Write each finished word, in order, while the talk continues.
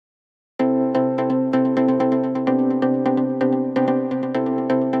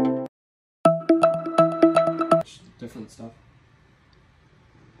different stuff.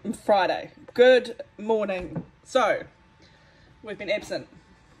 Friday. Good morning. So, we've been absent.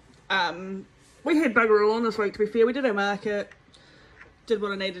 We had bugger all on this week, to be fair. We did our market, did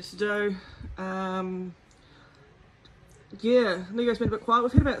what I needed to do. Yeah, Lego's been a bit quiet.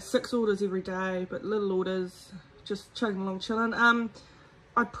 We've had about 6 orders every day, but little orders, just chugging along, chilling.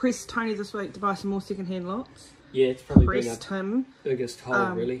 I pressed Tony this week to buy some more second-hand lots. Yeah, it's probably Pressed been him. biggest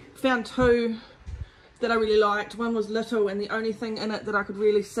hole, really. Found 2 that I really liked. One was little, and the only thing in it that I could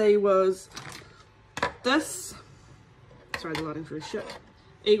really see was this. Sorry, the lighting's really shit.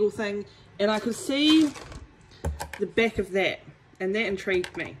 Eagle thing. And I could see the back of that, and that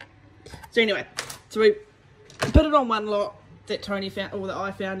intrigued me. So anyway, so we put it on one lot that Tony found, or that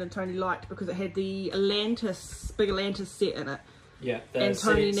I found and Tony liked, because it had the Atlantis, big Atlantis set in it. Yeah, and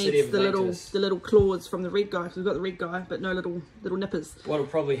Tony needs the little claws from the red guy, because we've got the red guy, but no little nippers. What'll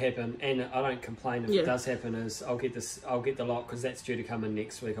probably happen, and I don't complain if it does happen, is I'll get the lot, because that's due to come in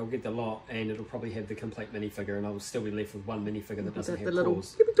next week. I'll get the lot, and it'll probably have the complete minifigure, and I'll still be left with one minifigure that doesn't have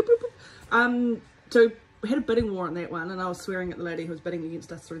claws. So we had a bidding war on that one, and I was swearing at the lady who was bidding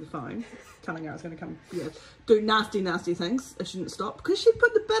against us through the phone, telling her I was going to come do nasty things if she didn't stop, because she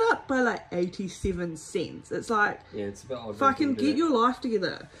put the bid up by like 87 cents. It's like, yeah, it's a bit odd. Fucking get your life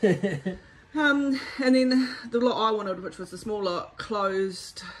together. And then the lot I wanted, which was the small lot,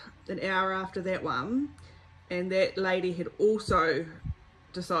 closed an hour after that one, and that lady had also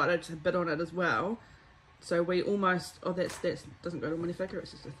decided to bid on it as well. So we almost, that doesn't go to a minifigure, it's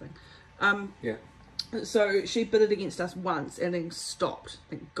just a thing. Yeah. So she bid it against us once and then stopped.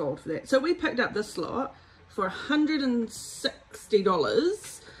 Thank God for that. So we picked up this lot for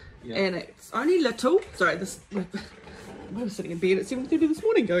 $160, and it's only little. Sorry, I was sitting in bed at 7:30 this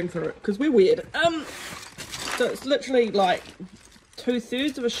morning going through it because we're weird. So it's literally like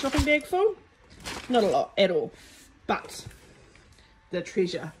 2/3 of a shopping bag full. Not a lot at all, but the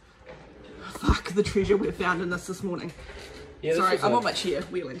treasure. Fuck the treasure we found in this morning. Yeah, sorry, I'm on my chair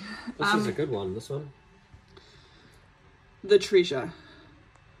wheeling. This is a good one, this one. The treasure.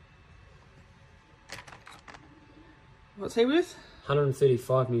 What's he worth?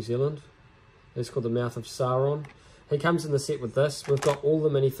 135 New Zealand. It's called the Mouth of Sauron. He comes in the set with this. We've got all the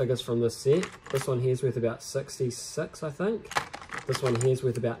minifigures from this set. This one here's worth about 66, I think. This one here's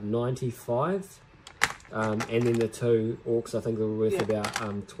worth about 95. And then the 2 orcs, I think, are worth about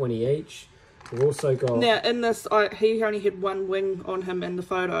 20 each. We've also got... Now, in this, he only had one wing on him in the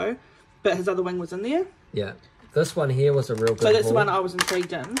photo, but his other wing was in there. Yeah. This one here was a real good So that's haul. the one I was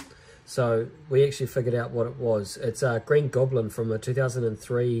intrigued in. So we actually figured out what it was. It's a Green Goblin from a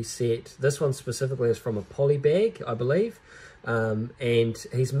 2003 set. This one specifically is from a poly bag, I believe. And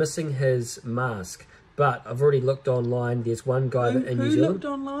he's missing his mask. But I've already looked online. There's one guy in New Zealand. Who looked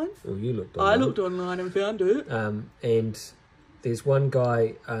online? Well, you looked online. I looked online and found it. And there's one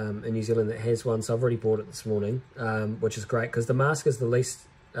guy in New Zealand that has one, so I've already bought it this morning, which is great because the mask is the least,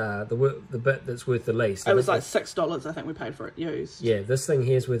 the bit that's worth the least. It was like $6, I think we paid for it used. Yeah, this thing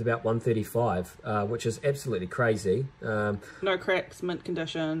here is worth about $135, which is absolutely crazy. No cracks, mint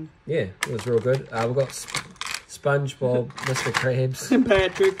condition. Yeah, it was real good. We've got SpongeBob, Mr. Krabs, and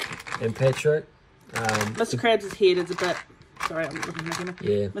Patrick. Mr. Krabs' head is a bit... Sorry, I'm looking at him.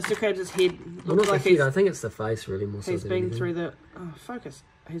 Yeah. Mr. Krabs' head looks like he's... I think it's the face, really, more so he's been through the... Oh, focus.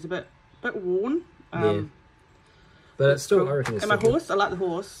 He's a bit worn. Yeah. But it's still, cool. I reckon it's and my horse, I like the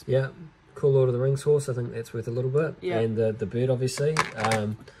horse. Yeah. Cool Lord of the Rings horse, I think that's worth a little bit. Yeah. And the bird, obviously.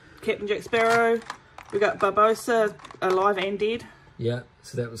 Captain Jack Sparrow. We got Barbossa, alive and dead. Yeah,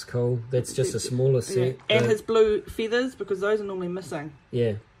 so that was cool. That's just a smaller set. Yeah. And his blue feathers, because those are normally missing.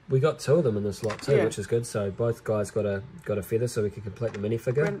 Yeah. We got 2 of them in this lot too, which is good. So both guys got a feather, so we could complete the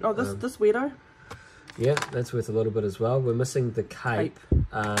minifigure. And, oh, this weirdo. Yeah, that's worth a little bit as well. We're missing the cape.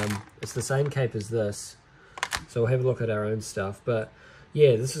 It's the same cape as this, so we'll have a look at our own stuff. But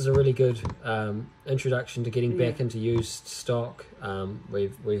yeah, this is a really good introduction to getting back into used stock.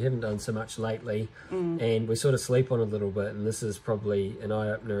 We haven't done so much lately, and we sort of sleep on it a little bit. And this is probably an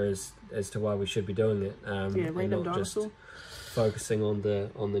eye opener as to why we should be doing it. Random dinosaur. Just focusing on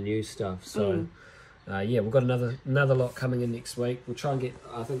the new stuff. So yeah, we've got another lot coming in next week. We'll try and get,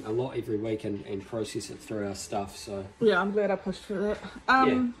 I think, a lot every week and process it through our stuff. So yeah, I'm glad I pushed for that.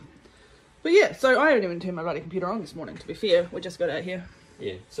 But yeah, so I haven't even turned my bloody computer on this morning, to be fair. We just got out here.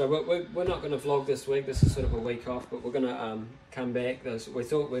 Yeah, so we're not going to vlog this week. This is sort of a week off, but we're going to come back. We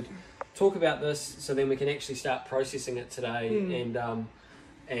thought we'd talk about this so then we can actually start processing it today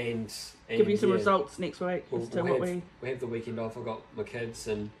and give you some results next week. We have the weekend off. I've got my kids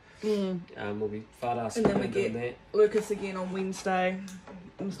and we'll be fat-ass. And then we get Lucas again on Wednesday,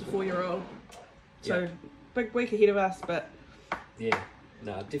 Mr. 4-year-old. So big week ahead of us, but yeah,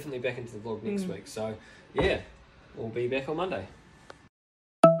 no, definitely back into the vlog next week. So yeah, we'll be back on Monday.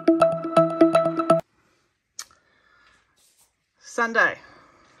 Sunday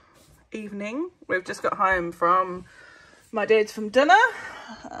evening, we've just got home from my dad's from dinner.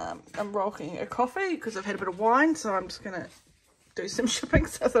 I'm rocking a coffee because I've had a bit of wine, so I'm just gonna do some shipping,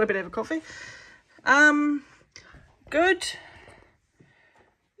 so I thought I'd better have a coffee. Good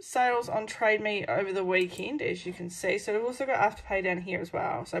sales on Trade Me over the weekend, as you can see. So we've also got Afterpay down here as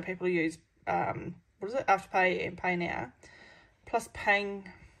well, so people use what is it, Afterpay and Pay Now plus paying,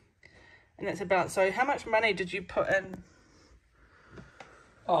 and that's about. So how much money did you put in?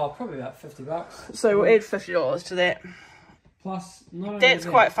 Oh, probably about $50. So we'll add $50 to that. Plus, not only That's that,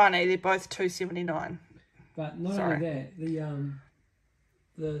 quite funny. They're both $2.79. But not only that,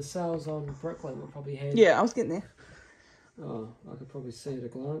 the sales on Bricklink will probably have. Yeah, I was getting there. Oh, I could probably see at a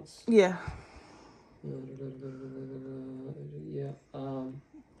glance. Yeah. Yeah.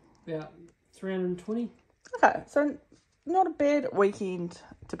 About 320. Okay, so not a bad weekend,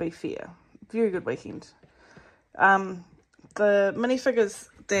 to be fair. Very good weekend. The minifigures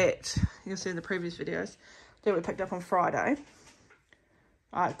that you'll see in the previous videos that we picked up on Friday,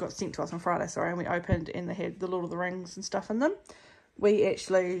 got sent to us on Friday, sorry, and we opened and they had the Lord of the Rings and stuff in them. We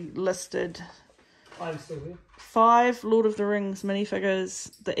actually listed I'm still here. 5 Lord of the Rings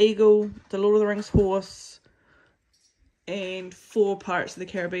minifigures, the eagle, the Lord of the Rings horse, and 4 Pirates of the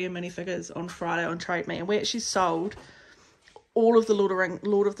Caribbean minifigures on Friday on Trade Me. And we actually sold all of the Lord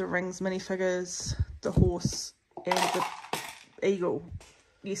of the Rings minifigures, the horse, and the eagle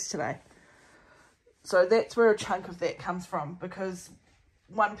yesterday. So that's where a chunk of that comes from, because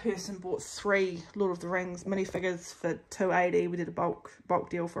one person bought 3 Lord of the Rings minifigures for $2.80. We did a bulk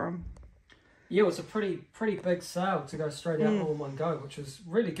deal for them. Yeah, it was a pretty big sale to go straight out all in one go, which was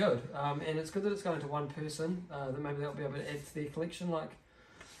really good. And it's good that it's going to one person. That maybe they'll be able to add to their collection, like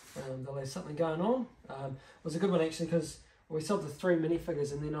they'll have something going on. It was a good one actually, because we sold the 3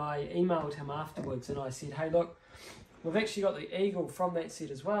 minifigures, and then I emailed him afterwards and I said, hey look, we've actually got the eagle from that set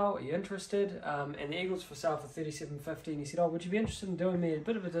as well. Are you interested? And the eagle's for sale for $37.50. And he said, oh, would you be interested in doing me a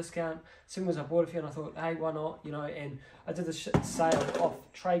bit of a discount? Seeing as I bought a few, and I thought, hey, why not? You know, and I did the sale off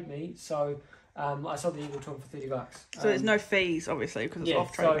Trade Me, so I sold the eagle to him for $30. So there's no fees, obviously, because it's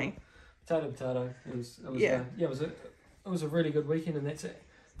off Trade Me. Potato. It was a really good weekend, and that's it.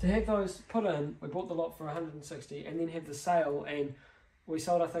 To have those put in, we bought the lot for $160, and then have the sale, and we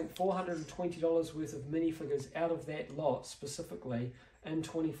sold, I think, $420 worth of minifigures out of that lot specifically in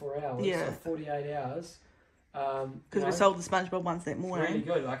 24 hours, so 48 hours. Because we sold the SpongeBob ones that morning. Really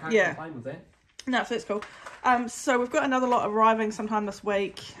good. I can't complain with that. No, so that's cool. So we've got another lot arriving sometime this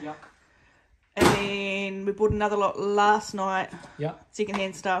week. Yeah. And then we bought another lot last night. Yeah.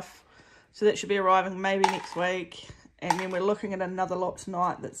 Secondhand stuff. So that should be arriving maybe next week. And then we're looking at another lot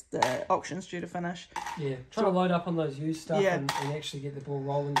tonight that's the auction's due to finish. Yeah, trying to load up on those used stuff and actually get the ball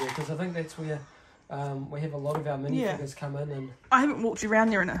rolling there, because I think that's where we have a lot of our minifigures come in. And I haven't walked around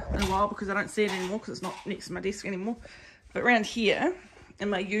there in a while because I don't see it anymore, because it's not next to my desk anymore. But around here, in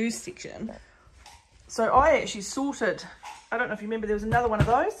my used section, so I actually sorted, I don't know if you remember, there was another one of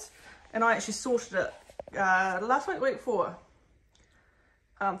those, and I actually sorted it last week before.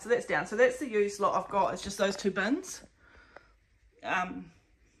 So that's down. So that's the used lot I've got. It's just those 2 bins.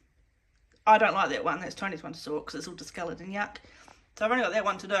 I don't like that one. That's Tony's one to sort because it's all discoloured and yuck. So I've only got that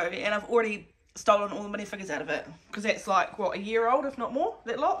one to do, and I've already stolen all the minifigures out of it, because that's like, what, a year old, if not more,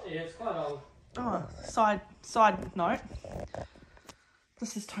 that lot? Yeah, it's quite old. Oh, side note.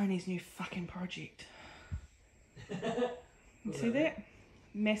 This is Tony's new fucking project. You see that?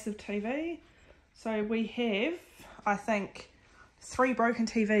 Massive TV. So we have, I think, 3 broken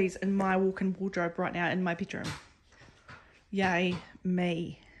TVs in my walk-in wardrobe right now in my bedroom. Yay,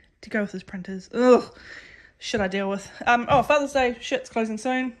 me. To go with his printers. Ugh. Shit I deal with. Oh, Father's Day shit's closing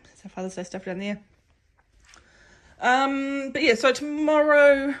soon. So Father's Day stuff down there. But yeah, so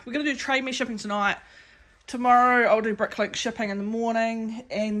tomorrow, we're going to do Trade Me shipping tonight. Tomorrow, I'll do Bricklink shipping in the morning.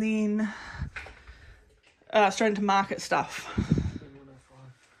 And then straight into market stuff.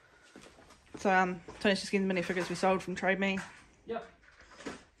 So, Tony's just getting the minifigures we sold from Trade Me. Yep.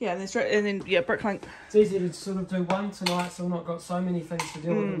 Yeah, and then Bricklink. It's easy to sort of do one tonight, so we've not got so many things to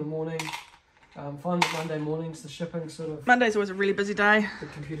deal with in the morning. Find that Monday mornings, the shipping sort of... Monday's always a really busy day. The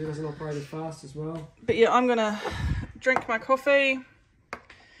computer doesn't operate as fast as well. But yeah, I'm going to drink my coffee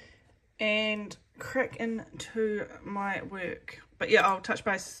and crack into my work. But yeah, I'll touch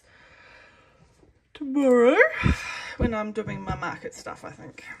base tomorrow when I'm doing my market stuff, I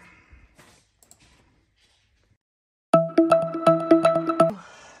think.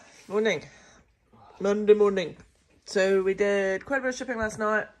 Morning. Monday morning. So we did quite a bit of shipping last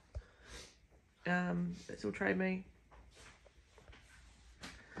night. That's all trade me.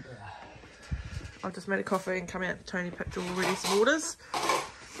 I've just made a coffee and come out to Tony picked already some orders.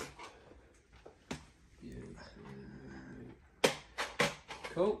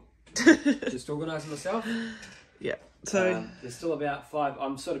 Cool. Just organising myself. Yeah. So there's still about 5.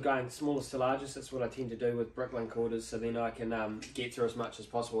 I'm sort of going smallest to largest. That's what I tend to do with Bricklink orders, so then I can get through as much as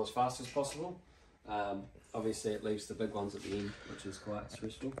possible, as fast as possible. Obviously it leaves the big ones at the end, which is quite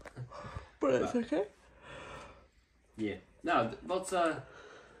stressful. But it's okay. Yeah. No, lots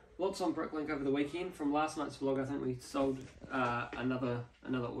on Bricklink over the weekend. From last night's vlog, I think we sold another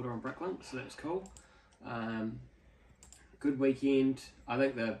order on Bricklink, so that's cool. Good weekend. I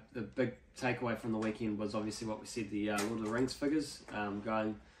think the big takeaway from the weekend was obviously what we said, the Lord of the Rings figures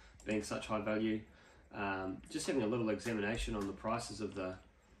being such high value. Just having a little examination on the prices of the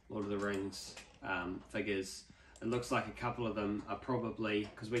Lord of the Rings figures. It looks like a couple of them are probably,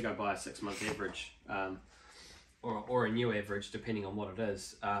 because we go by a 6-month average, or a new average depending on what it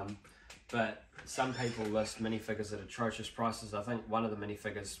is. But some people list minifigures at atrocious prices. I think one of the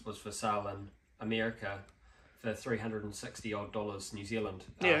minifigures was for sale in America for $360 odd New Zealand,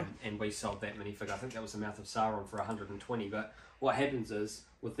 and we sold that minifigure. I think that was the Mouth of Sauron for 120. But what happens is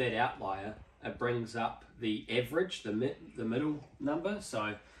with that outlier, it brings up the average, the middle number.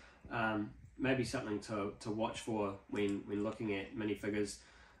 So maybe something to watch for when looking at minifigures.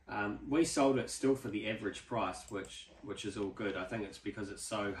 We sold it still for the average price, which is all good. I think it's because it's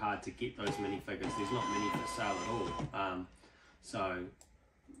so hard to get those minifigures. There's not many for sale at all. So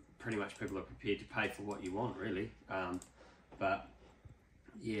pretty much people are prepared to pay for what you want, really. But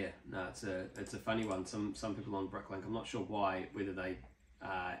yeah, no, it's a funny one. Some people on Bricklink, I'm not sure why, whether they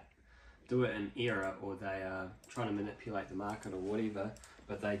do it in error or they are trying to manipulate the market or whatever,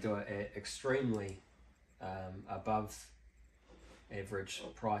 but they do it at extremely above average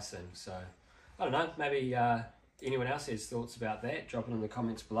pricing. So I don't know, maybe anyone else has thoughts about that, drop it in the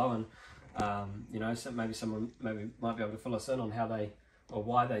comments below, and you know, maybe someone might be able to fill us in on how they or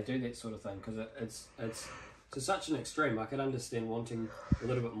why they do that sort of thing, because it's to such an extreme. I could understand wanting a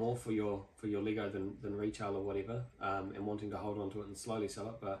little bit more for your Lego than retail or whatever, and wanting to hold on to it and slowly sell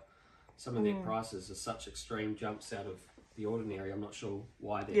it, but some of their prices are such extreme jumps out of the ordinary. I'm not sure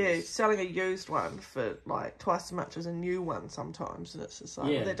why that is. Selling a used one for like twice as much as a new one sometimes, and it's just like,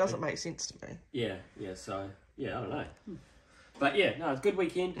 well, that doesn't make sense to me. So I don't know. But yeah, no, it's a good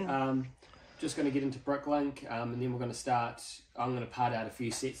weekend. Just going to get into Bricklink, and then we're going to start. I'm going to part out a few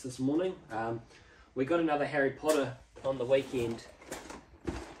sets this morning. We got another Harry Potter on the weekend.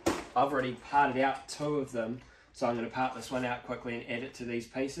 I've already parted out 2 of them, so I'm going to part this one out quickly and add it to these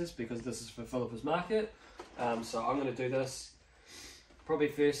pieces because this is for Philippa's Market. So I'm going to do this probably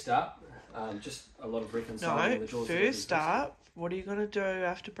first up. Just a lot of reconciling the drawers. First up, what are you going to do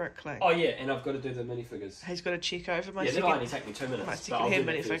after Bricklink? Oh yeah, and I've got to do the minifigures. He's got to check over my that'll only take me 2 minutes. My second-hand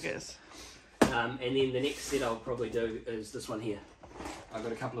minifigures. And then the next set I'll probably do is this one here. I've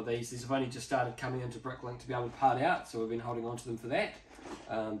got a couple of these. These have only just started coming into Bricklink to be able to part out, so we've been holding on to them for that.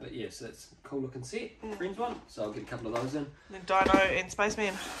 But yeah, so it's a cool looking set, Friends one. So I'll get a couple of those in. Then Dino and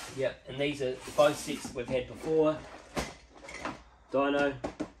Spaceman. Yeah, and these are both sets that we've had before. Dino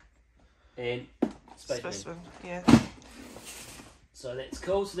and Spaceman. Yeah. So that's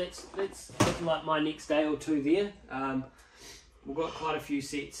cool. So that's looking like my next day or 2 there. We've got quite a few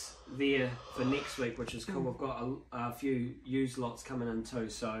sets there for next week, which is cool. We've got a few used lots coming in too.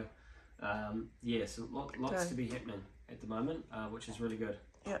 So yeah, so lots to be happening at the moment, which is really good.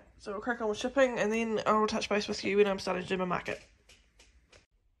 Yeah, so we'll crack on with shipping, and then I'll touch base with you when I'm starting to do my market.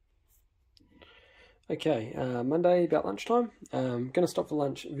 Okay, Monday about lunchtime. Going to stop for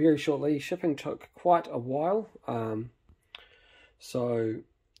lunch very shortly. Shipping took quite a while, so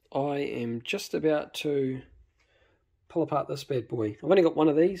I am just about to pull apart this bad boy. I've only got 1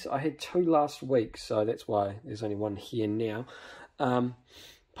 of these. I had 2 last week, so that's why there's only 1 here now.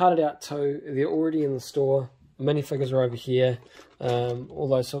 Parted out 2. They're already in the store. Minifigures are over here. All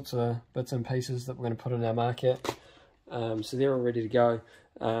those sorts of bits and pieces that we're going to put in our market. So they're all ready to go.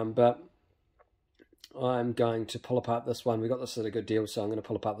 But I'm going to pull apart this one. We got this at a good deal, so I'm going to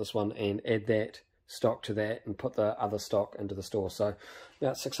pull apart this one and add that stock to that and put the other stock into the store. So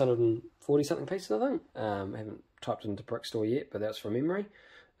about 640 something pieces, I think. I haven't typed into Brick Store yet, but that's from memory.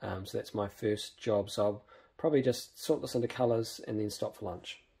 So that's my first job. So I'll probably just sort this into colours and then stop for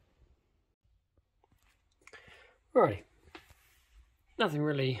lunch. Alrighty. Nothing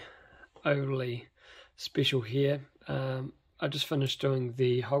really overly special here. I just finished doing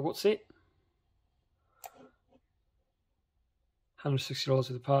the Hogwarts set. $160 worth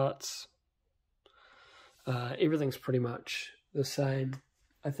of parts. Everything's pretty much the same.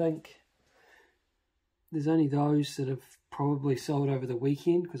 I think there's only those that have probably sold over the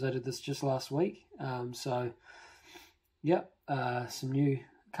weekend because I did this just last week. So, yep,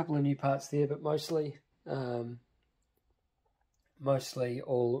 couple of new parts there, but mostly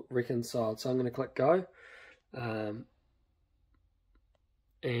all reconciled. So I'm going to click go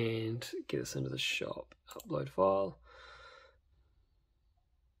and get us into the shop. Upload file.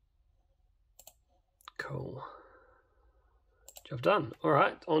 Cool. Job done. All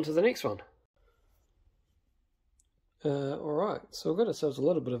right, on to the next one. All right, so we've got ourselves a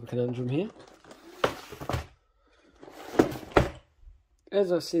little bit of a conundrum here.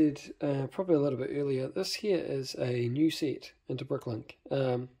 As I said probably a little bit earlier, this here is a new set into Bricklink.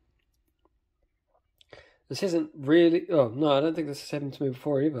 This hasn't really... Oh, no, I don't think this has happened to me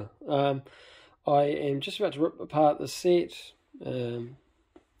before either. I am just about to rip apart the set. The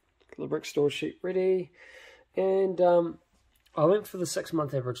Brick Store sheet ready. And I went for the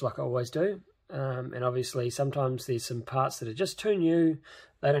 6-month average like I always do. And obviously sometimes there's some parts that are just too new.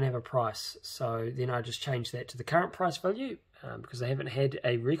 They don't have a price. So then I just change that to the current price value. Because they haven't had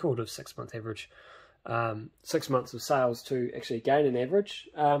a record of 6-month average, 6 months of sales to actually gain an average.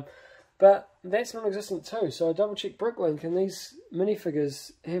 But that's non-existent too, so I double-checked Bricklink, and these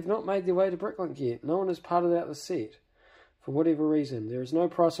minifigures have not made their way to Bricklink yet. No one has parted out the set, for whatever reason. There is no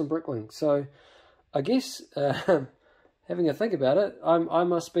price on Bricklink, so I guess, having a think about it, I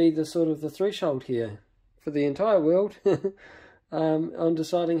must be the sort of the threshold here for the entire world on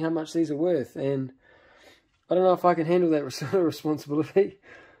deciding how much these are worth, and I don't know if I can handle that responsibility.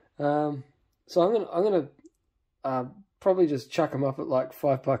 So I'm gonna probably just chuck them up at like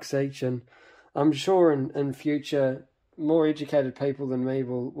 $5 each, and I'm sure in future more educated people than me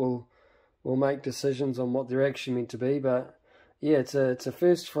will make decisions on what they're actually meant to be. But yeah, it's a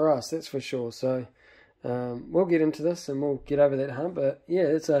first for us, that's for sure. So we'll get into this and we'll get over that hump. But yeah,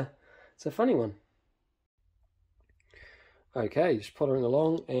 it's a funny one. Okay, just pottering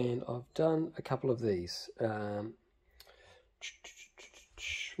along, and I've done a couple of these.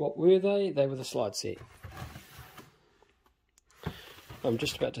 What were they? They were the slide set. I'm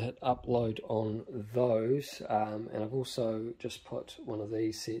just about to hit upload on those, and I've also just put one of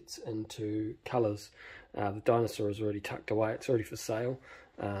these sets into colours. The dinosaur is already tucked away, it's already for sale,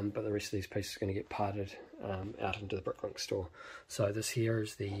 but the rest of these pieces are going to get parted out into the Bricklink store. So this here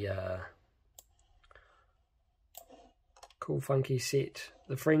is the cool funky set,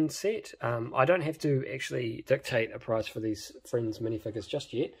 the Friends set. I don't have to actually dictate a price for these Friends minifigures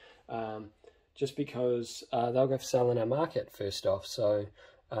just yet, just because they'll go for sale in our market first off. So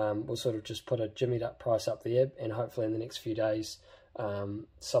we'll sort of just put a jimmied up price up there, and hopefully in the next few days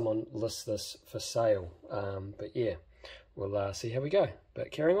someone lists this for sale. But yeah, we'll see how we go, but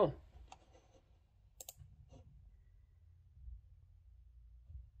carrying on.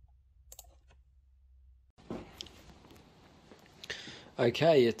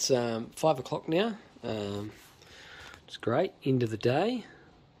 Okay, it's 5 o'clock now. It's great, end of the day,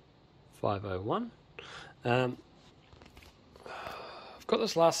 5:01. I've got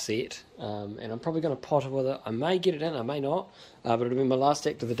this last set, and I'm probably going to potter with it. I may get it in, I may not, but it'll be my last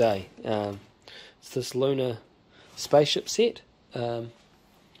act of the day. It's this lunar spaceship set, or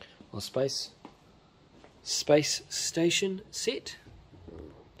space station set.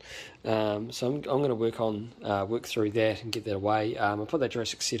 So I'm going to work through that and get that away. I put that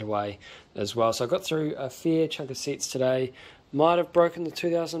Jurassic set away as well. So I got through a fair chunk of sets today. Might have broken the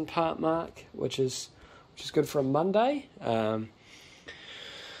 2,000 part mark, which is good for a Monday. But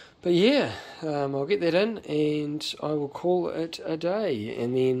yeah, I'll get that in and I will call it a day.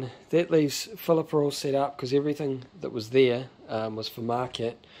 And then that leaves Philippa all set up, because everything that was there was for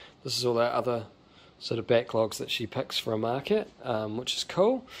market. This is all our other sort of backlogs that she picks for a market, which is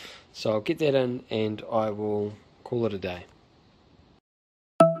cool. So I'll get that in and I will call it a day.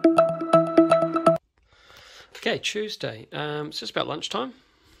 Okay, Tuesday. It's just about lunchtime.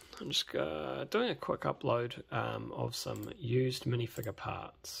 I'm just doing a quick upload of some used minifigure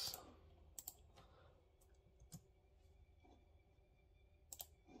parts.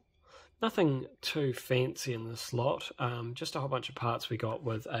 Nothing too fancy in this lot, just a whole bunch of parts we got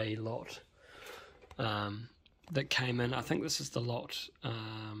with a lot that came in. I think this is the lot a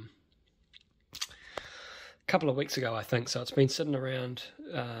couple of weeks ago, I think, so it's been sitting around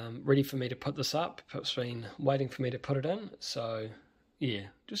ready for me to put this up. It's been waiting for me to put it in. So yeah,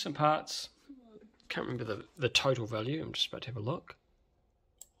 just some parts. Can't remember the total value. I'm just about to have a look.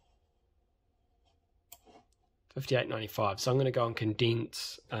 $58.95. So I'm going to go and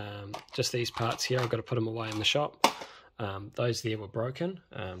condense just these parts here. I've got to put them away in the shop. those there were broken,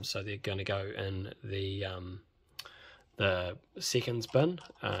 so they're going to go in the seconds bin,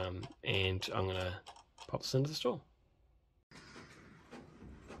 and I'm going to pop this into the store.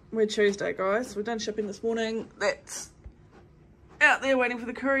 We're Tuesday, guys. We're done shipping this morning. That's out there waiting for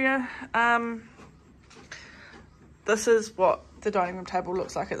the courier. This is what the dining room table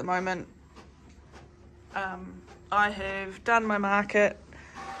looks like at the moment. I have done my market.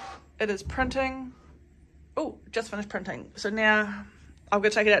 It is printing. Oh, just finished printing. So now I'm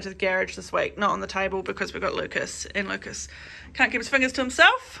going to take it out to the garage this week. Not on the table because we've got Lucas. And Lucas can't keep his fingers to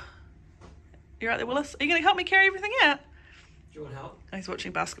himself. You right there, Willis? Are you going to help me carry everything out? Do you want help? He's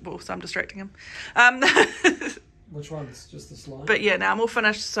watching basketball, so I'm distracting him. Which one's just the slide? But yeah, now I'm all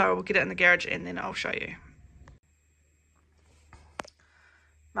finished, so we'll get it in the garage and then I'll show you.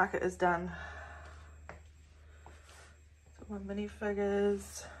 Market is done. Got my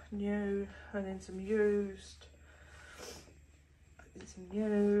minifigures, new, and then some used, and some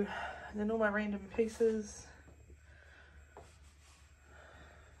new, and then all my random pieces.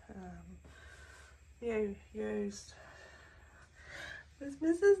 New, used. There's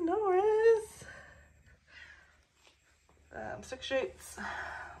Mrs. Norris. 6 sheets.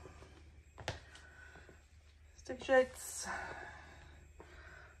 Stick sheets.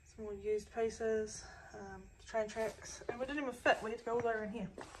 Some more used pieces. Train tracks. And we didn't even fit. We had to go all the way around here.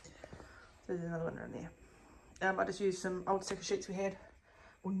 So there's another one around there. I just used some old sticker sheets we had.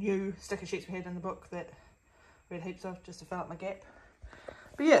 Or new sticker sheets we had in the book that we had heaps of just to fill up my gap.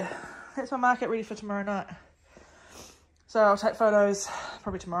 But yeah, that's my market ready for tomorrow night. So I'll take photos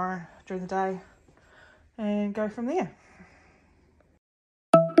probably tomorrow during the day and go from there.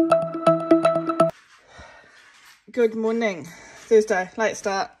 Good morning. Thursday, late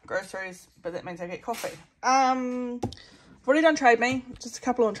start, groceries, but that means I get coffee. I've already done Trade Me, just a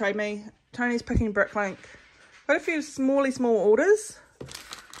couple on Trade Me. Tony's picking Bricklink. Got a few small orders,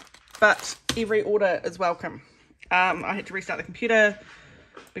 but every order is welcome. I had to restart the computer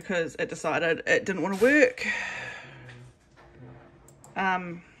because it decided it didn't want to work.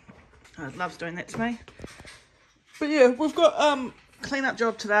 It loves doing that to me. But yeah, we've got clean up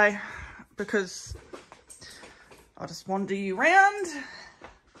job today because I'll just wander you around.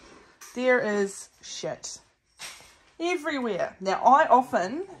 There is shit everywhere. Now I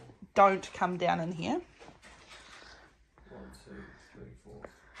often don't come down in here. 1, 2, 3, 4.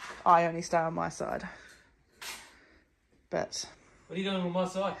 I only stay on my side. But what are you doing on my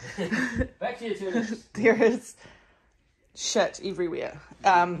side? Back to you, Tuna. There is shit everywhere.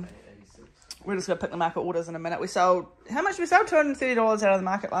 We're just going to pick the market orders in a minute. We sold, how much did we sell? $230 out of the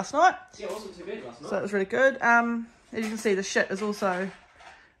market last night. Yeah, it wasn't too bad last night. So it was really good. As you can see, the shit is also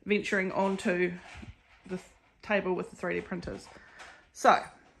venturing onto the table with the 3D printers. So,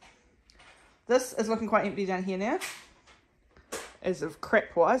 this is looking quite empty down here now. As of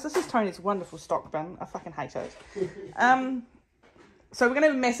crap-wise. This is Tony's wonderful stock bin. I fucking hate it. So we're going to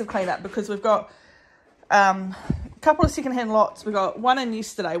have a massive clean-up because we've got a couple of second-hand lots. We got one in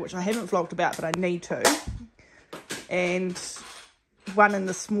yesterday, which I haven't vlogged about, but I need to. And one in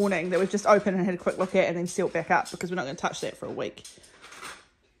this morning that we've just opened and had a quick look at and then sealed back up because we're not going to touch that for a week.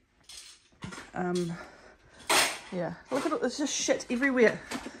 Yeah, look at it. There's just shit everywhere.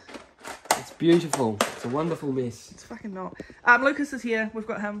 It's beautiful. It's a wonderful mess. It's fucking not. Lucas is here. We've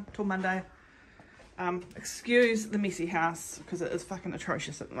got him till Monday. Excuse the messy house because it is fucking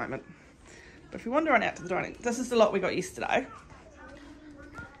atrocious at the moment. But if you wander on out to the dining, this is the lot we got yesterday.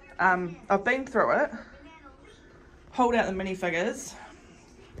 I've been through it, pulled out the minifigures,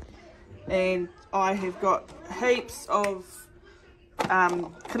 and I have got heaps of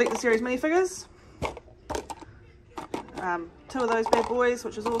Collector Series minifigures. 2 of those bad boys,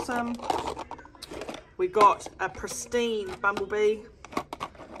 which is awesome. We got a pristine Bumblebee.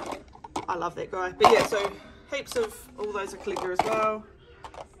 I love that guy. But yeah, so heaps of all those are collector as well.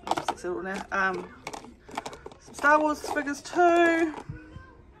 I'll just fix it all now. Some Star Wars figures too.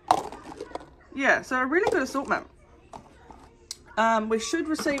 Yeah, so a really good assortment. We should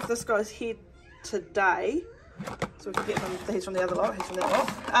receive this guy's head today, so we can get him. He's from the other lot. He's from that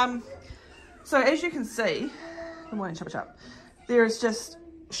lot. So as you can see, good morning, chubba chub. There is just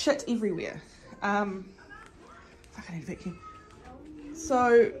shit everywhere. Fuck, I need a vacuum.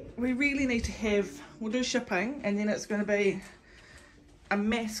 So we really need to have. We'll do shipping, and then it's going to be a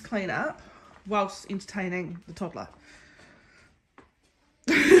mass cleanup whilst entertaining the toddler.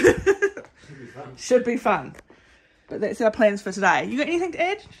 Should be fun. But that's our plans for today. You got anything to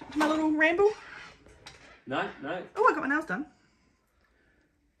add to my little ramble? No. Oh, I got my nails done.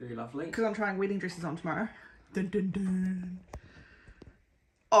 Very lovely. Because I'm trying wedding dresses on tomorrow. Dun, dun, dun.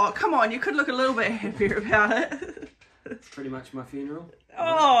 Oh, come on. You could look a little bit happier about it. pretty much my funeral.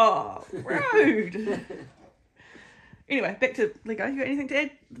 Oh, rude. Anyway, back to Lego. You got anything to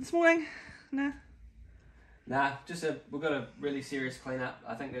add this morning? No? Nah, we've got a really serious clean up.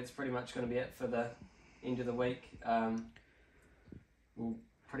 I think that's pretty much going to be it for the end of the week. We'll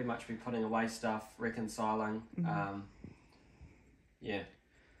pretty much be putting away stuff, reconciling. Yeah.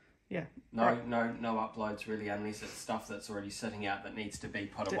 No uploads really, unless it's stuff that's already sitting out that needs to be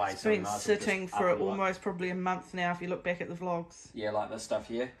put away. It's been sitting for almost probably a month now if you look back at the vlogs. Yeah, like this stuff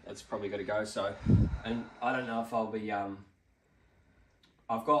here, it's probably got to go. So, and I don't know if I'll be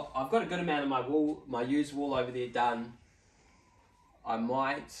I've got a good amount of my used wall over there done. I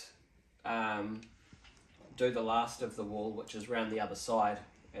might do the last of the wall, which is round the other side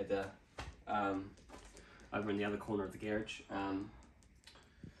at the over in the other corner of the garage.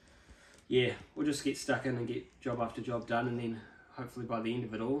 Yeah, we'll just get stuck in and get job after job done, and then hopefully by the end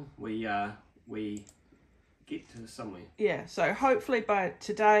of it all, we get to somewhere. Yeah, so hopefully by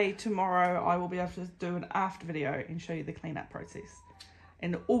today, tomorrow, I will be able to do an after video and show you the cleanup process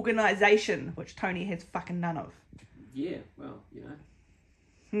and the organisation, which Tony has fucking none of. Yeah, well, you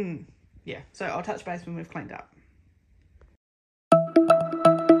know. Yeah, so I'll touch base when we've cleaned up.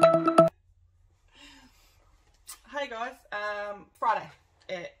 Hey guys, Friday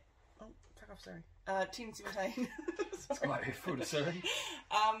at 10:17. It's quite full to sorry.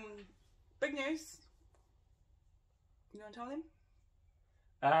 Big news. You want to tell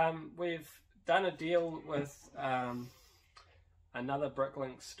them? We've done a deal with another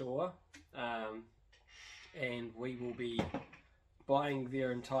Bricklink Store, and we will be buying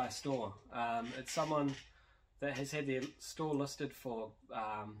their entire store. It's someone that has had their store listed for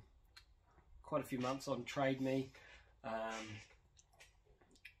quite a few months on Trade Me.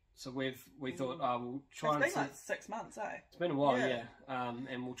 So we thought we'll try and see. It's been like 6 months, eh? It's been a while, yeah.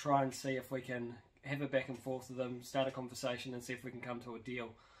 And we'll try and see if we can have a back and forth with them, start a conversation, and see if we can come to a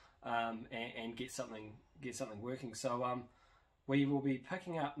deal, and get something working. So we will be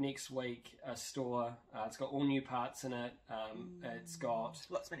picking up next week a store. It's got all new parts in it. It's got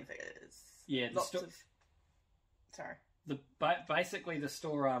lots of minifigures. Yeah, Sorry. Basically the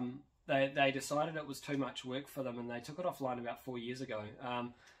store. They decided it was too much work for them, and they took it offline about 4 years ago.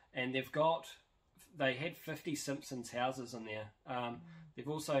 And they had 50 Simpsons houses in there. They've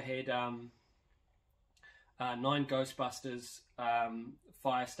also had 9 Ghostbusters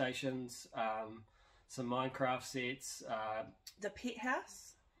fire stations, some Minecraft sets. The pet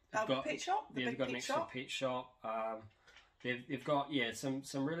house? Pet shop? Yeah, they've got an extra pet shop. They've got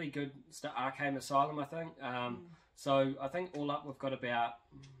some really good stuff. Arkham Asylum, I think. So I think all up we've got about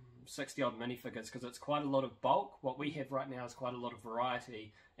 60 odd minifigures, because it's quite a lot of bulk. What we have right now is quite a lot of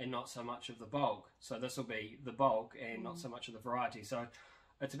variety and not so much of the bulk. So this will be the bulk and not so much of the variety. So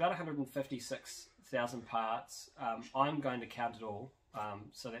it's about 156,000 parts. I'm going to count it all,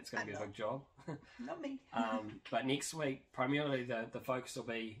 so that's going to be a big job. Not me. But next week, primarily the focus will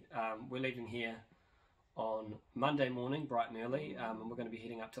be, we're leaving here on Monday morning, bright and early, and we're going to be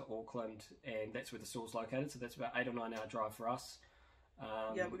heading up to Auckland, and that's where the store's located. So that's about 8 or 9 hour drive for us.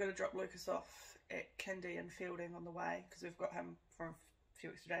 Yeah, we're going to drop Lucas off at Kindy and Fielding on the way, because we've got him for a few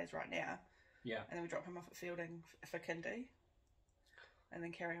extra days right now. Yeah. And then we drop him off at Fielding for Kindy, and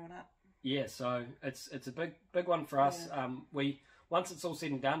then carry on up. Yeah, so it's a big one for us. Yeah. Once it's all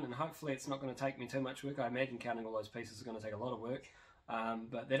said and done, and hopefully it's not going to take me too much work. I imagine counting all those pieces is going to take a lot of work.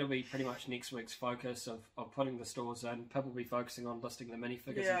 But that'll be pretty much next week's focus of putting the stores in. Pip will be focusing on listing the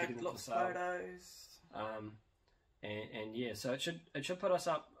minifigures and getting them for sale. Photos. And yeah, so it should put us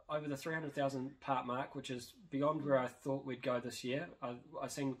up over the 300,000 part mark, which is beyond where I thought we'd go this year. I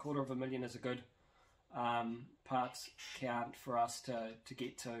seen 250,000 as a good parts count for us to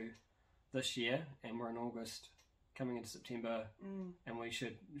get to this year, and we're in August, coming into September, and we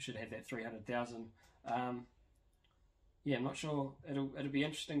should have that 300,000. Yeah, I'm not sure. It'll be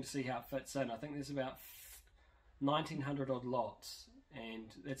interesting to see how it fits in. I think there's about 1,900 odd lots, and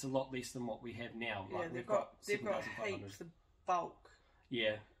that's a lot less than what we have now. Yeah, they've got heaps of bulk.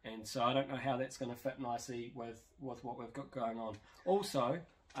 Yeah, and so I don't know how that's going to fit nicely with what we've got going on. Also,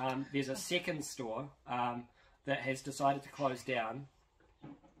 there's a second store that has decided to close down,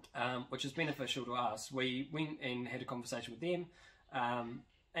 which is beneficial to us. We went and had a conversation with them.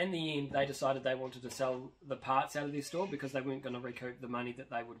 In the end, they decided they wanted to sell the parts out of their store because they weren't going to recoup the money that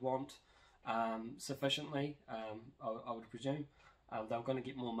they would want sufficiently, I would presume. They were going to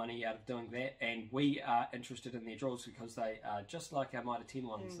get more money out of doing that, and we are interested in their drawers because they are just like our Mitre 10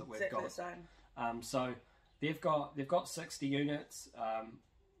 ones that we've got. The same. So they've got 60 units.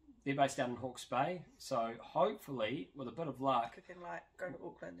 they're based down in Hawke's Bay, so hopefully, with a bit of luck... We can like go to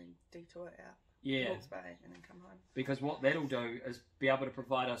Auckland and detour out yeah, to Hawke's Bay and then come home. Because what that'll do is be able to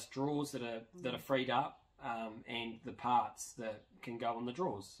provide us drawers that are freed up, and the parts that can go on the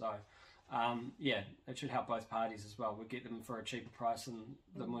drawers. So, yeah, it should help both parties as well. We'll get them for a cheaper price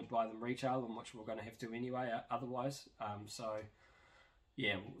than we'd buy them retail, and which we're going to have to anyway otherwise. So,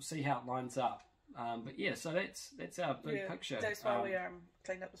 yeah, we'll see how it lines up. But yeah, so that's our big picture. That's why we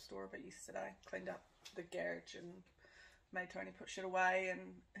cleaned up the store a bit yesterday. Cleaned up the garage and made Tony put shit away, and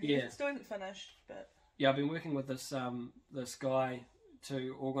it still isn't finished. But yeah, I've been working with this this guy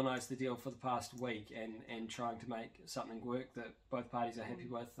to organise the deal for the past week, and trying to make something work that both parties are happy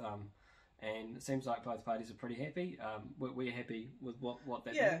with. And it seems like both parties are pretty happy. We're happy with what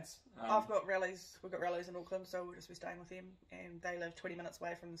that means. I've got rallies. We've got rallies in Auckland, so we'll just be staying with them, and they live 20 minutes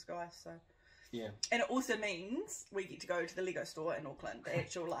away from this guy, so. Yeah. And it also means we get to go to the Lego store in Auckland, the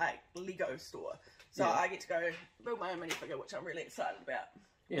actual like Lego store. So I get to go build my own minifigure, which I'm really excited about.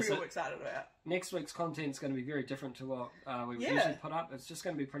 Yeah, excited about. Next week's content is going to be very different to what we usually put up. It's just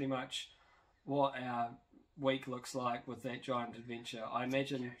going to be pretty much what our week looks like with that giant adventure. I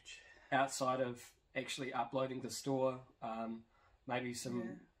imagine outside of actually uploading the store, maybe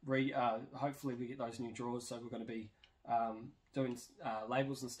some hopefully we get those new drawers, so we're going to be doing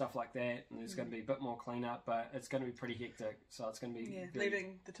labels and stuff like that, and there's going to be a bit more cleanup, but it's going to be pretty hectic, so it's going to be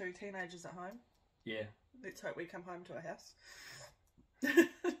leaving the two teenagers at home. Let's hope we come home to a house.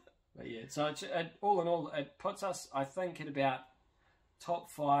 But yeah, so all in all, it puts us, I think, at about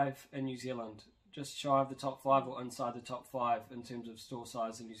top 5 in New Zealand, just shy of the top 5 or inside the top 5 in terms of store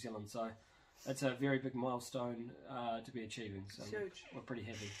size in New Zealand. So it's a very big milestone to be achieving. So huge. We're pretty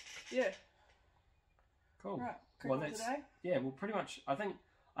happy. Yeah. Cool. Right. Well, that's today. Yeah. Well, pretty much. I think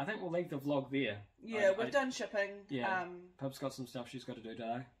we'll leave the vlog there. Yeah, we've done shipping. Yeah. Pip's got some stuff she's got to do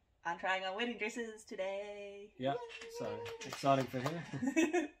today. I'm trying on wedding dresses today. Yeah. So exciting for her.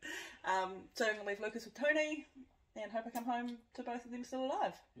 So I'm gonna leave Lucas with Tony, and hope I come home to both of them still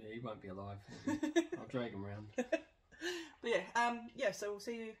alive. Yeah, he won't be alive. I'll drag him around. But yeah. So we'll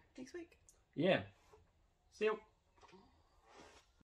see you next week. Yeah. See you.